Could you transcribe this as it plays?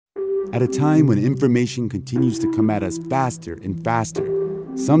At a time when information continues to come at us faster and faster,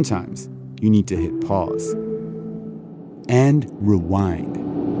 sometimes you need to hit pause and rewind.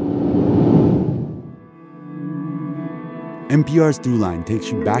 NPR's Throughline takes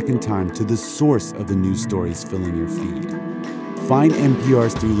you back in time to the source of the news stories filling your feed. Find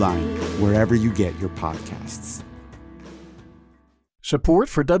NPR's Throughline wherever you get your podcasts. Support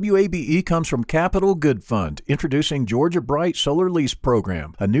for WABE comes from Capital Good Fund, introducing Georgia Bright Solar Lease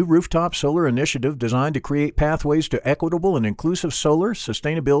Program, a new rooftop solar initiative designed to create pathways to equitable and inclusive solar,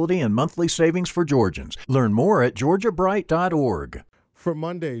 sustainability, and monthly savings for Georgians. Learn more at georgiabright.org. For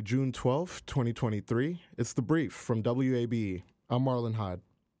Monday, June 12, 2023, it's The Brief from WABE. I'm Marlon Hyde.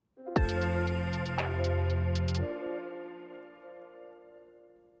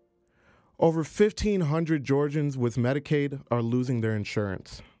 Over 1,500 Georgians with Medicaid are losing their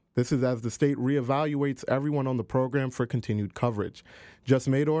insurance. This is as the state reevaluates everyone on the program for continued coverage. Jess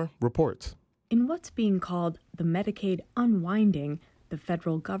Mador reports. In what's being called the Medicaid unwinding, the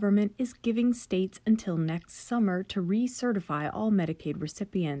federal government is giving states until next summer to recertify all Medicaid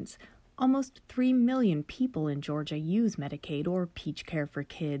recipients. Almost 3 million people in Georgia use Medicaid or Peach Care for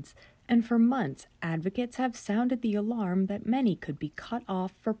Kids. And for months, advocates have sounded the alarm that many could be cut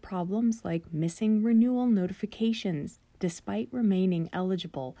off for problems like missing renewal notifications, despite remaining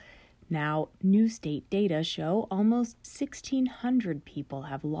eligible. Now, new state data show almost 1,600 people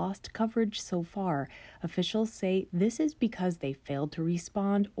have lost coverage so far. Officials say this is because they failed to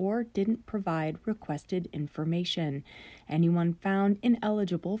respond or didn't provide requested information. Anyone found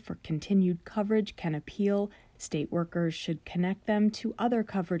ineligible for continued coverage can appeal. State workers should connect them to other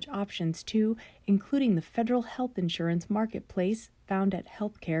coverage options too, including the federal health insurance marketplace found at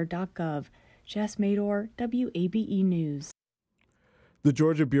healthcare.gov. Jess Mador, WABE News. The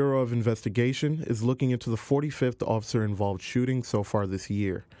Georgia Bureau of Investigation is looking into the 45th officer-involved shooting so far this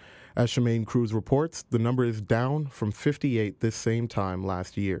year. As Shemaine Cruz reports, the number is down from 58 this same time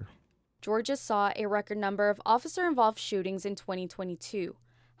last year. Georgia saw a record number of officer-involved shootings in 2022.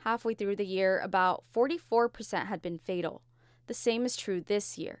 Halfway through the year, about 44% had been fatal. The same is true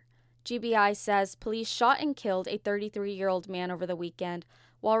this year. GBI says police shot and killed a 33-year-old man over the weekend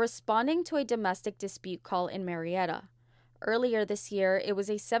while responding to a domestic dispute call in Marietta. Earlier this year, it was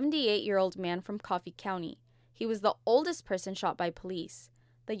a 78-year-old man from Coffee County. He was the oldest person shot by police.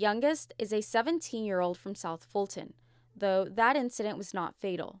 The youngest is a 17-year-old from South Fulton, though that incident was not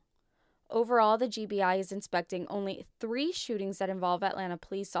fatal. Overall, the GBI is inspecting only 3 shootings that involve Atlanta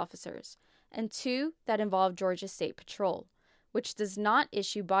police officers and 2 that involve Georgia State Patrol, which does not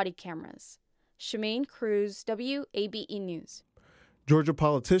issue body cameras. Shemaine Cruz, WABE News. Georgia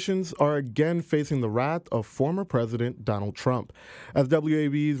politicians are again facing the wrath of former President Donald Trump. As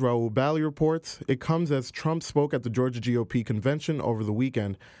WABE's Raul Bally reports, it comes as Trump spoke at the Georgia GOP convention over the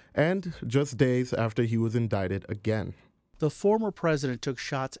weekend and just days after he was indicted again. The former president took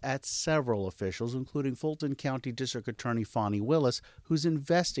shots at several officials, including Fulton County District Attorney Fani Willis, who's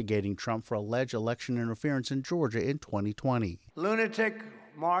investigating Trump for alleged election interference in Georgia in 2020. Lunatic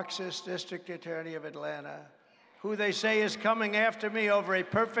Marxist District Attorney of Atlanta, who they say is coming after me over a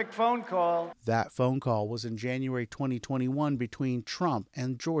perfect phone call. That phone call was in January 2021 between Trump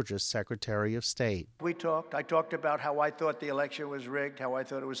and Georgia's Secretary of State. We talked. I talked about how I thought the election was rigged, how I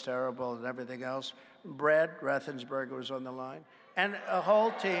thought it was terrible and everything else. Brad Raffensperger was on the line, and a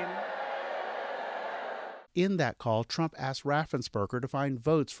whole team. In that call, Trump asked Raffensperger to find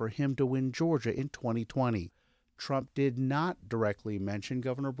votes for him to win Georgia in 2020. Trump did not directly mention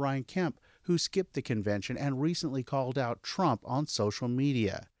Governor Brian Kemp, who skipped the convention and recently called out Trump on social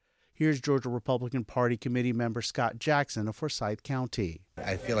media. Here's Georgia Republican Party committee member Scott Jackson of Forsyth County.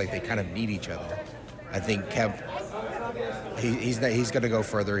 I feel like they kind of need each other. I think Kemp, he's going to go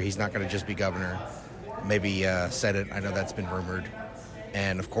further. He's not going to just be governor. Maybe Senate. I know that's been rumored.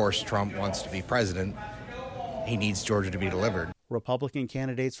 And, of course, Trump wants to be president. He needs Georgia to be delivered. Republican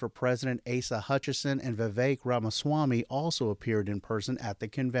candidates for President Asa Hutchinson and Vivek Ramaswamy also appeared in person at the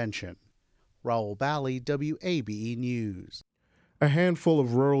convention. Raul Bally, WABE News. A handful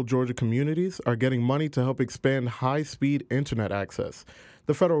of rural Georgia communities are getting money to help expand high-speed internet access.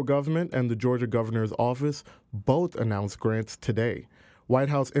 The federal government and the Georgia governor's office both announced grants today. White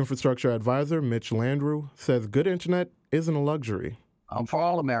House Infrastructure Advisor Mitch Landrieu says good internet isn't a luxury. For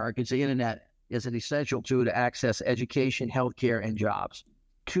all Americans, the internet is an essential tool to access education, healthcare, and jobs.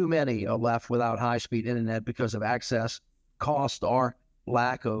 Too many are left without high-speed internet because of access, cost, or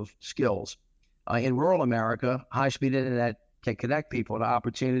lack of skills. In rural America, high-speed internet can connect people to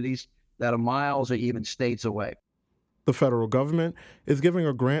opportunities that are miles or even states away. The federal government is giving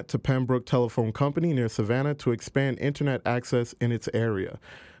a grant to Pembroke Telephone Company near Savannah to expand internet access in its area.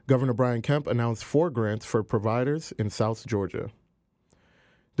 Governor Brian Kemp announced 4 grants for providers in South Georgia.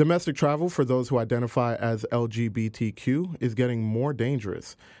 Domestic travel for those who identify as LGBTQ is getting more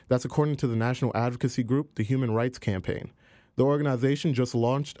dangerous. That's according to the national advocacy group, the Human Rights Campaign. The organization just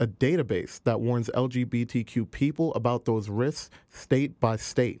launched a database that warns LGBTQ people about those risks state by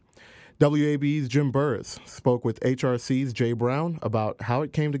state. WABE's Jim Burris spoke with HRC's Jay Brown about how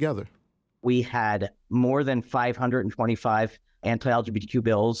it came together. We had more than 525 anti-LGBTQ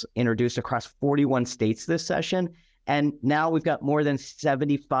bills introduced across 41 states this session, and now we've got more than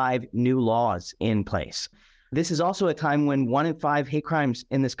 75 new laws in place. This is also a time when 1 in 5 hate crimes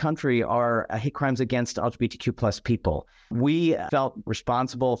in this country are hate crimes against LGBTQ plus people. We felt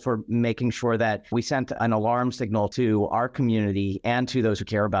responsible for making sure that we sent an alarm signal to our community and to those who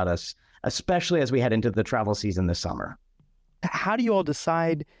care about us, especially as we head into the travel season this summer. How do you all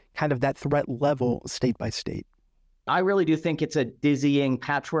decide kind of that threat level state by state? I really do think it's a dizzying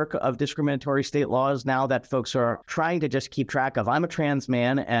patchwork of discriminatory state laws now that folks are trying to just keep track of. I'm a trans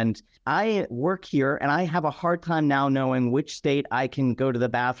man and I work here and I have a hard time now knowing which state I can go to the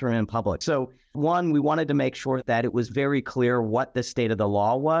bathroom in public. So one, we wanted to make sure that it was very clear what the state of the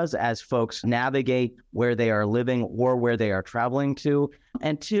law was as folks navigate where they are living or where they are traveling to.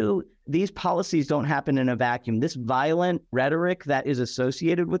 And two, these policies don't happen in a vacuum. This violent rhetoric that is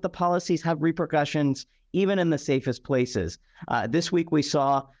associated with the policies have repercussions even in the safest places. This week, we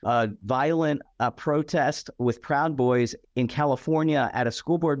saw a violent protest with Proud Boys in California at a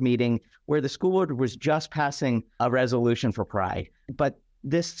school board meeting where the school board was just passing a resolution for pride. But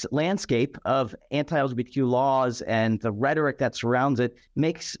this landscape of anti-LGBTQ laws and the rhetoric that surrounds it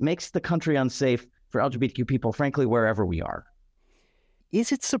makes the country unsafe for LGBTQ people, frankly, wherever we are.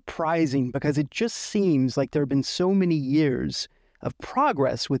 Is it surprising because it just seems like there have been so many years of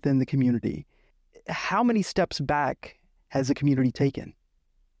progress within the community? How many steps back has the community taken?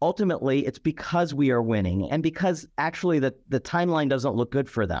 Ultimately, it's because we are winning and because actually the timeline doesn't look good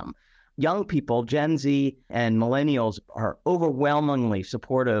for them. Young people, Gen Z and millennials, are overwhelmingly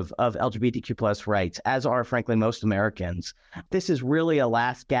supportive of LGBTQ plus rights, as are, frankly, most Americans. This is really a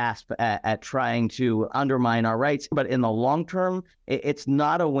last gasp at trying to undermine our rights. But in the long term, it's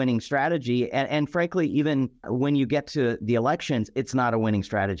not a winning strategy. And frankly, even when you get to the elections, it's not a winning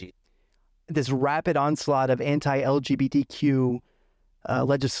strategy. This rapid onslaught of anti-LGBTQ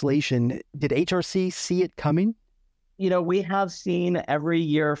legislation, did HRC see it coming? You know, we have seen every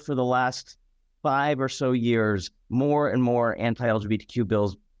year for the last 5 or so years, more and more anti-LGBTQ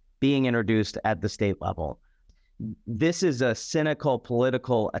bills being introduced at the state level. This is a cynical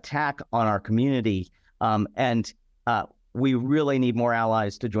political attack on our community, and we really need more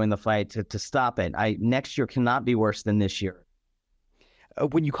allies to join the fight to stop it. Next year cannot be worse than this year.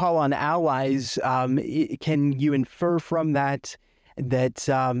 When you call on allies, can you infer from that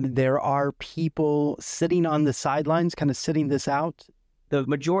there are people sitting on the sidelines, kind of sitting this out? The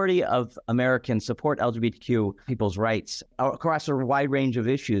majority of Americans support LGBTQ people's rights across a wide range of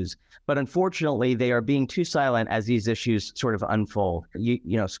issues, but unfortunately, they are being too silent as these issues sort of unfold. You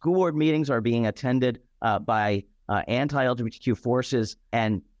know, school board meetings are being attended by anti-LGBTQ forces,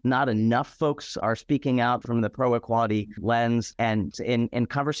 and not enough folks are speaking out from the pro-equality lens, and in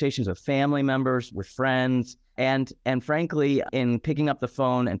conversations with family members, with friends, and frankly, in picking up the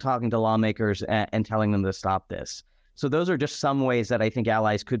phone and talking to lawmakers and telling them to stop this. So those are just some ways that I think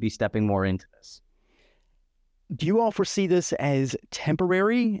allies could be stepping more into this. Do you all foresee this as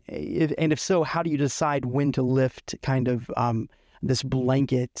temporary? And if so, how do you decide when to lift kind of this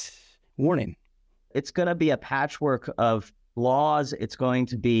blanket warning? It's going to be a patchwork of laws. It's going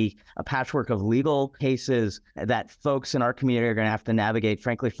to be a patchwork of legal cases that folks in our community are going to have to navigate,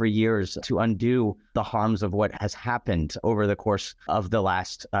 frankly, for years to undo the harms of what has happened over the course of the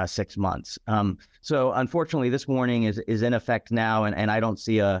last 6 months. So unfortunately, this warning is in effect now, and I don't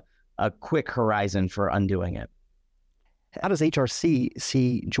see a quick horizon for undoing it. How does HRC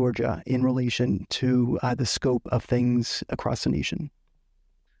see Georgia in relation to the scope of things across the nation?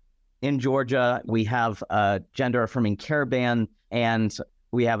 In Georgia, we have a gender-affirming care ban, and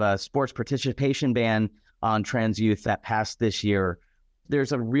we have a sports participation ban on trans youth that passed this year.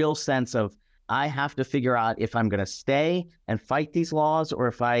 There's a real sense of, I have to figure out if I'm going to stay and fight these laws, or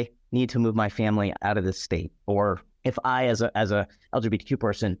if I need to move my family out of the state, or if I, as a LGBTQ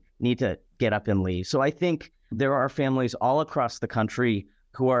person, need to get up and leave. So I think there are families all across the country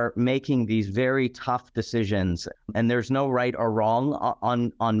who are making these very tough decisions, and there's no right or wrong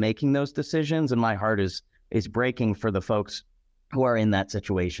on making those decisions. And my heart is breaking for the folks who are in that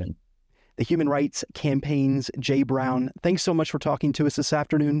situation. The Human Rights Campaign's Jay Brown, thanks so much for talking to us this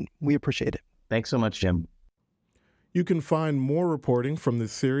afternoon. We appreciate it. Thanks so much, Jim. You can find more reporting from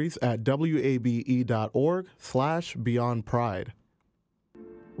this series at wabe.org/beyondpride.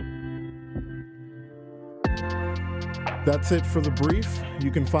 That's it for The Brief.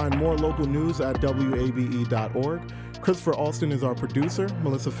 You can find more local news at wabe.org. Christopher Alston is our producer.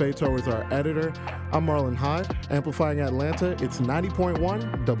 Melissa Fato is our editor. I'm Marlon Hyde. Amplifying Atlanta, it's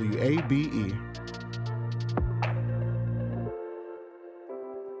 90.1 WABE.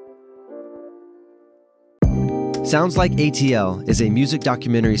 Sounds Like ATL is a music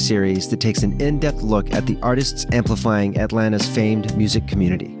documentary series that takes an in-depth look at the artists amplifying Atlanta's famed music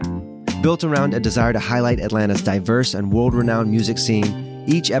community. Built around a desire to highlight Atlanta's diverse and world-renowned music scene,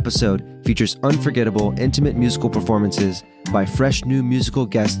 each episode features unforgettable, intimate musical performances by fresh new musical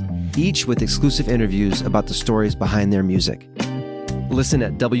guests, each with exclusive interviews about the stories behind their music. Listen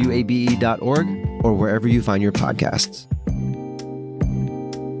at wabe.org or wherever you find your podcasts.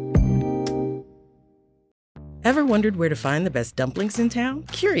 Ever wondered where to find the best dumplings in town?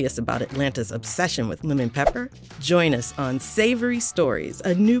 Curious about Atlanta's obsession with lemon pepper? Join us on Savory Stories,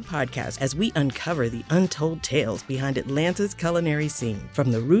 a new podcast as we uncover the untold tales behind Atlanta's culinary scene.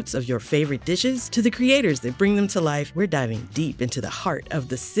 From the roots of your favorite dishes to the creators that bring them to life, we're diving deep into the heart of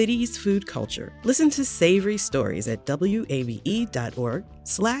the city's food culture. Listen to Savory Stories at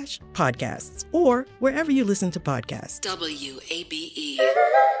wabe.org/podcasts or wherever you listen to podcasts. WABE.